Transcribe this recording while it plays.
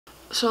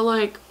So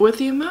like, with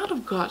the amount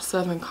of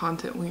GOT7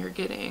 content we are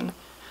getting,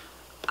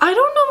 I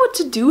don't know what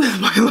to do with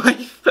my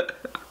life.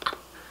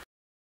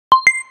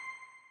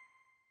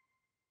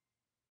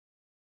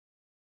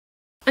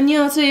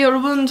 안녕하세요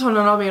여러분,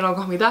 저는 Robyn이라고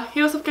합니다.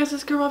 Hey, what's up guys,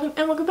 it's Robyn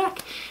and welcome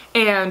back.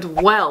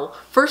 And well,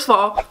 first of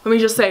all, let me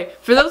just say,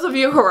 for those of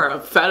you who are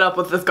fed up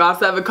with this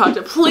GOT7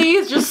 content,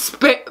 please just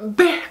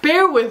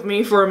bear with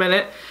me for a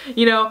minute.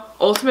 You know,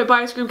 Ultimate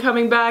Bias Group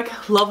coming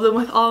back, love them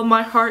with all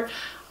my heart.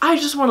 I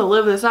just want to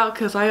live this out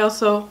because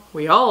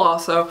we all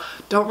also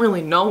don't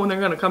really know when they're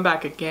going to come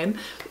back again.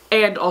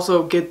 And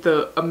also get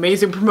the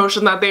amazing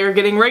promotion that they are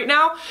getting right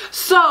now.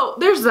 So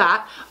there's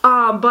that.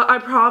 But I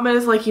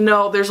promise, like, you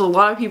know, there's a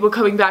lot of people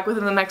coming back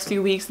within the next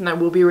few weeks and I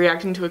will be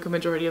reacting to a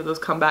majority of those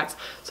comebacks.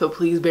 So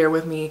please bear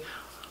with me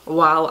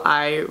while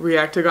I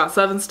react to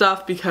GOT7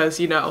 stuff because,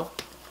 you know,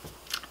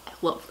 I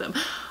love them.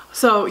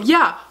 So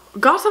yeah,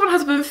 GOT7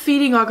 has been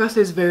feeding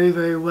Augustus very,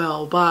 very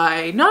well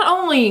by not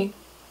only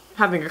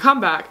having a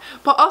comeback,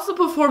 but also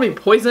performing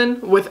Poison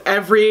with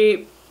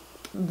every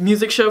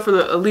music show for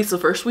at least the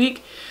first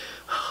week.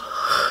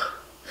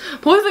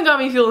 Poison got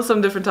me feeling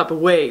some different type of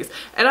ways,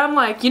 and I'm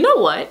like, you know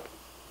what?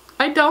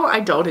 I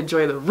don't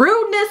enjoy the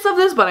rudeness of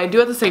this, but I do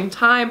at the same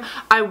time.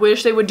 I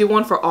wish they would do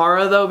one for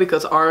Aura though,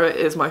 because Aura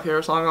is my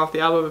favorite song off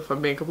the album, if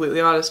I'm being completely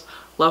honest.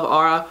 Love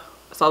Aura.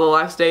 I saw the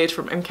live stage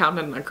from M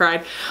Countdown and I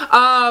cried.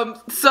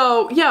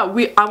 So yeah,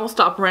 I'm gonna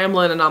stop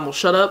rambling and I'm gonna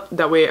shut up.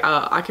 That way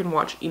I can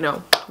watch, you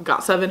know,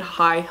 GOT7.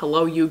 Hi,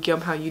 hello, you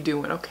Gim, how you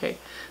doing? Okay.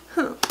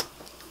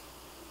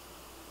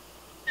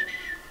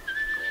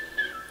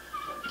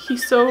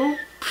 He's so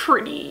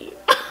pretty.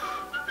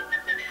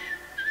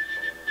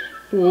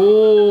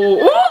 Oh,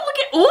 look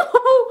at,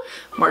 oh,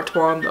 Mark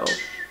Twain though.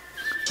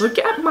 Look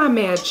at my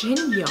man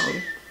Jin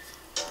Young.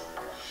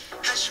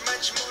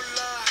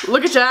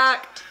 Look at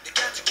Jack.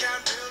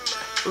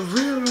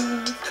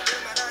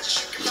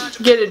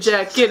 Get it,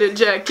 Jack. Get it,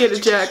 Jack. Get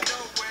it, Jack.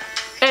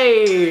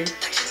 Hey.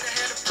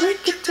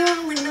 Break it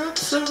down when I'm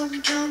so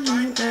down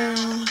right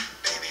now.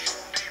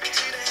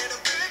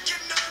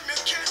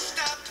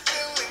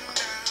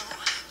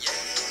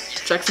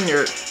 Jackson,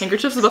 your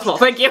handkerchief's about to fall.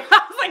 Thank you.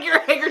 I was like, your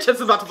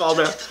handkerchief's about to fall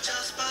down.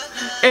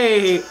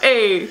 Hey,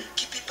 hey.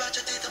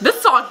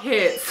 This song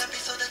hits.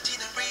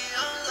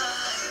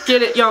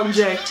 Get it, Young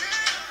J.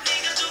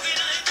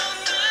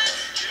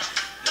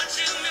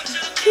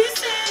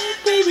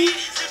 Baby.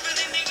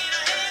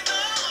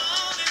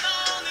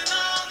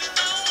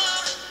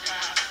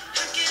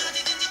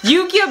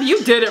 You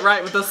did it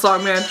right with this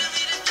song, man.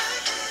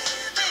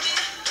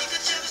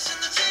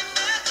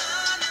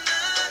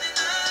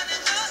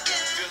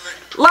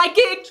 Like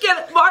it, get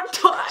it, Mark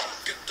Twain.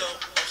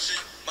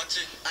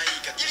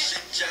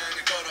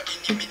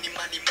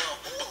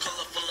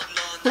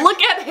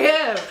 Look at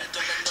him.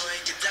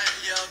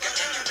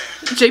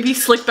 JB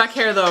slicked back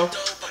hair though.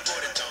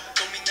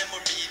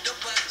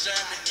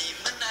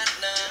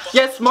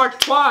 Yes, Mark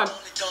Twain.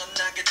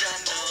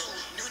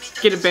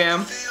 Get it,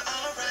 Bam.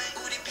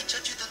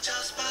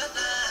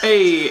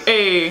 Hey,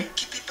 hey.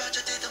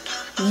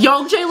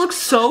 Young J looks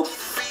so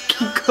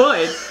freaking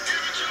good.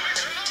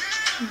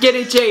 Get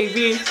it,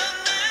 JB.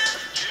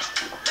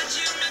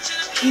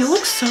 He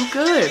looks so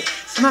good.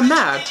 And I'm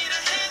mad.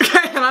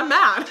 And I'm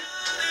mad.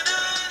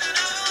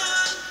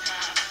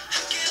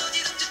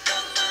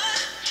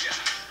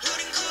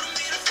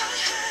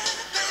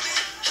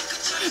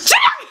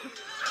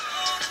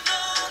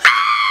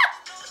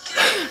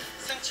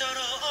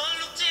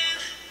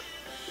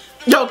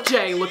 Yo,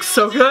 Jay looks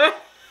so good.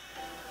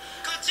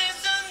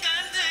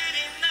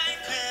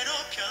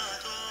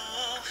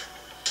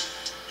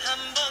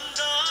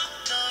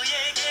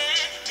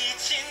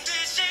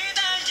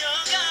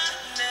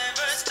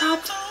 Stop.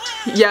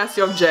 Yes,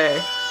 Young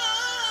Jay.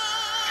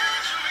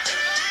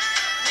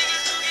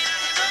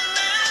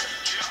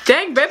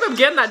 Dang, babe, I'm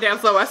getting that damn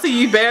slow. I see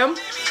you, Bam.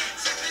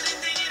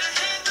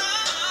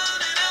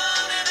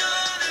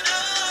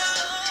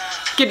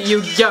 Get it,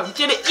 you Young.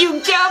 Get it,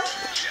 you Young.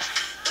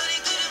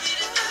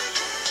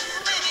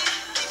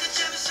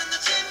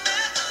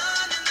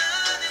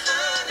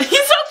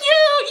 He's so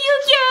cute,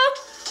 you.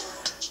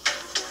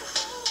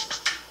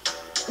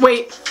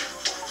 Wait.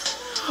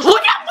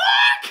 Look at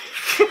Mark!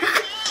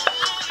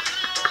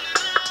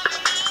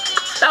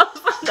 That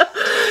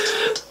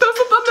was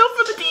a thumbnail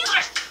for the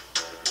teaser.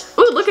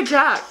 Ooh, look at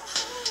Jack.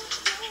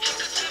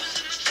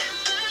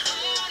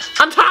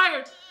 I'm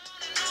tired.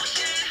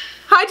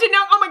 Hi, Jin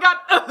Young. Oh my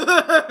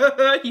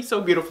god. He's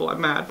so beautiful.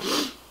 I'm mad.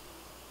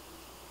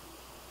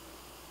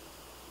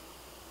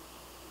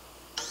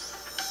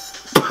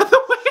 By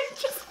the way,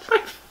 just my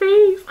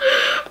face.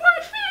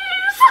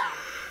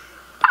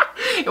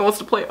 It wants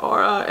to play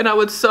Aura, and I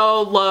would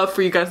so love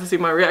for you guys to see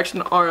my reaction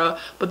to Aura,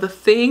 but the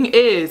thing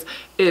is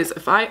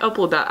if I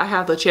upload that, I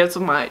have the chance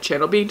of my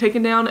channel being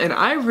taken down, and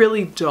I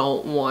really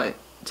don't want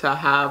to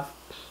have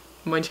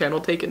my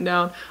channel taken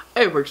down.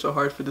 I worked so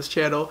hard for this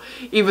channel,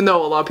 even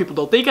though a lot of people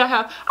don't think I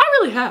have. I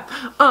really have.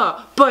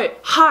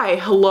 But hi,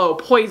 hello,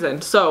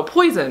 Poison. So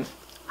Poison,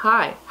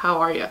 hi, how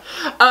are you?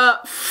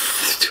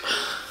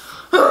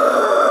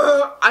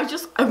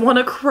 I want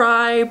to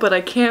cry, but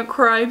I can't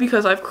cry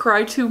because I've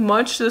cried too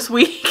much this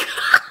week.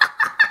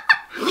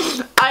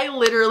 I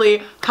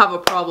literally have a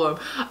problem.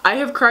 I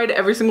have cried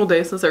every single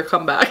day since their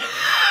comeback.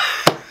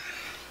 I'll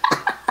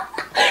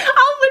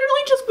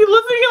literally just be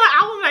listening to the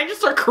album and I just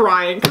start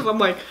crying because I'm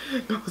like,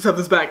 let's have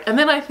this back. And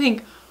then I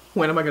think,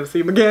 when am I gonna see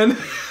him again?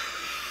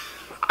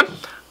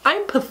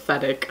 I'm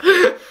pathetic.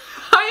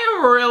 I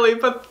am really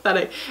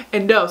pathetic.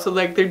 And no, so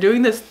like they're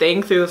doing this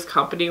thing through this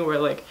company where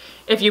like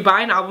if you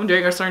buy an album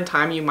during a certain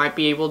time, you might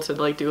be able to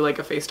like do like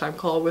a FaceTime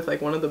call with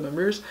like one of the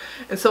members.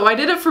 And so I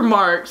did it for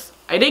Mark's.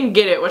 I didn't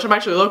get it, which I'm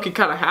actually low-key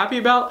kind of happy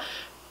about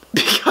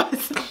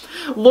because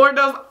Lord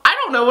knows I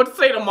don't know what to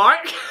say to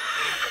Mark.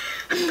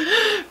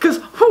 Cause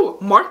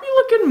Mark be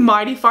looking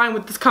mighty fine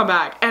with this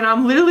comeback, and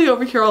I'm literally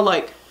over here all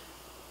like,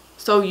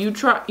 so you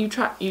trying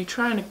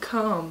to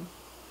come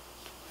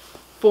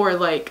for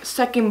like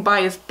second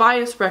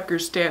bias record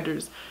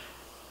standards?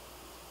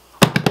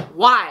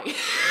 Why?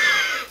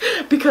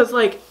 Because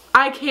like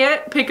I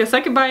can't pick a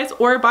second bias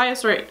or a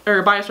bias record.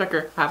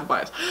 I have a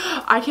bias.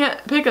 I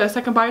can't pick a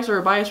second bias or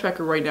a bias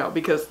record right now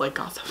because like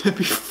GOT7 would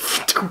be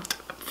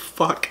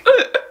fuck.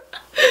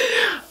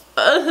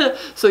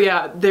 So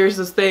yeah, there's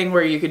this thing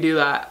where you could do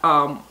that.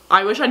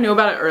 I wish I knew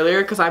about it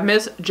earlier because I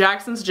miss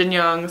Jackson's, Jin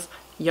Young's,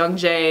 Young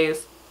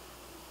J's,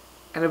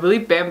 and I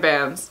believe Bam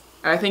Bam's.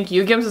 And I think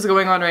Yugim's is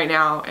going on right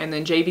now, and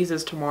then JB's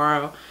is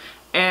tomorrow.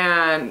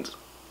 And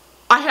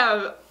I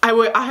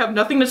have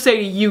nothing to say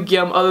to you,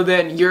 Gim, other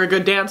than you're a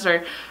good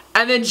dancer.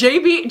 And then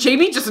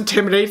JB just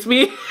intimidates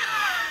me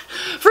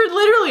for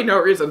literally no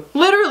reason.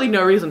 Literally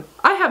no reason.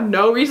 I have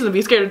no reason to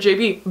be scared of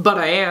JB, but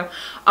I am.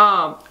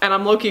 And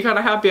I'm low-key kind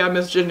of happy I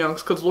missed Jin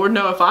Young's, because Lord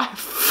know if I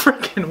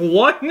freaking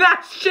won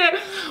that shit,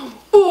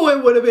 ooh,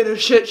 it would have been a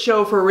shit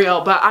show for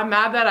real. But I'm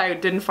mad that I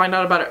didn't find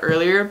out about it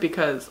earlier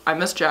because I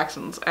missed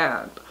Jackson's,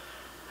 and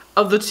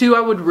of the two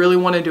I would really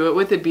want to do it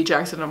with, it'd be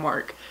Jackson and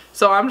Mark.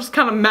 So I'm just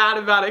kind of mad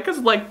about it because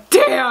like,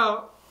 damn,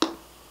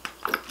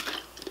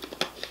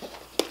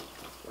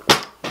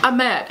 I'm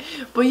mad.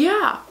 But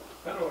yeah,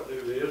 I know what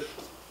to do this.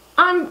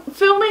 I'm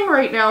filming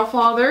right now,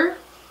 Father.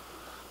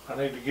 I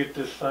need to get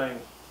this thing.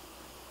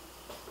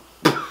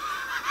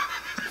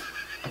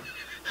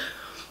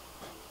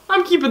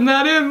 I'm keeping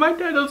that in. My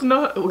dad doesn't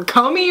know.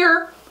 Come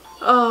here.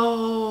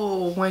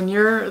 Oh, when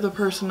you're the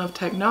person of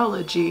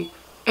technology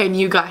and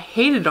you got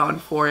hated on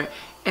for it,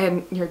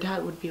 and your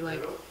dad would be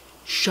like,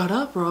 shut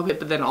up, Robyn.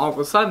 But then all of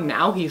a sudden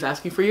now he's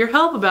asking for your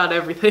help about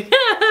everything.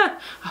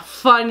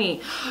 Funny.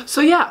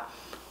 So yeah,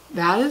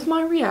 that is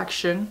my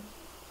reaction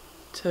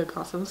to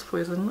GOT7's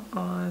Poison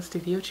on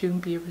Studio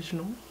Choom, the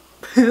original.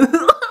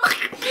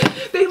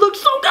 They look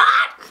so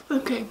good!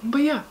 Okay,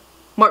 but yeah.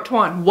 Mark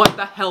Twan, what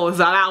the hell is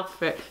that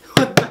outfit?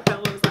 What the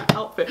hell is that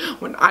outfit?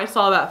 When I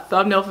saw that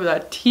thumbnail for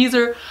that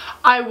teaser,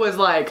 I was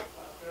like,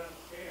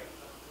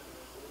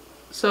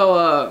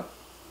 so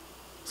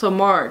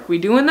Mark, we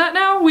doing that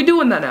now? We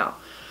doing that now.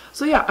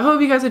 So yeah, I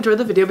hope you guys enjoyed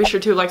the video. Be sure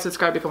to like,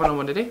 subscribe, become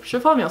one today. Be sure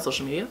to follow me on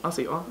social media. I'll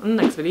see you all in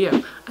the next video.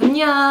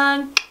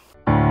 Annyeong!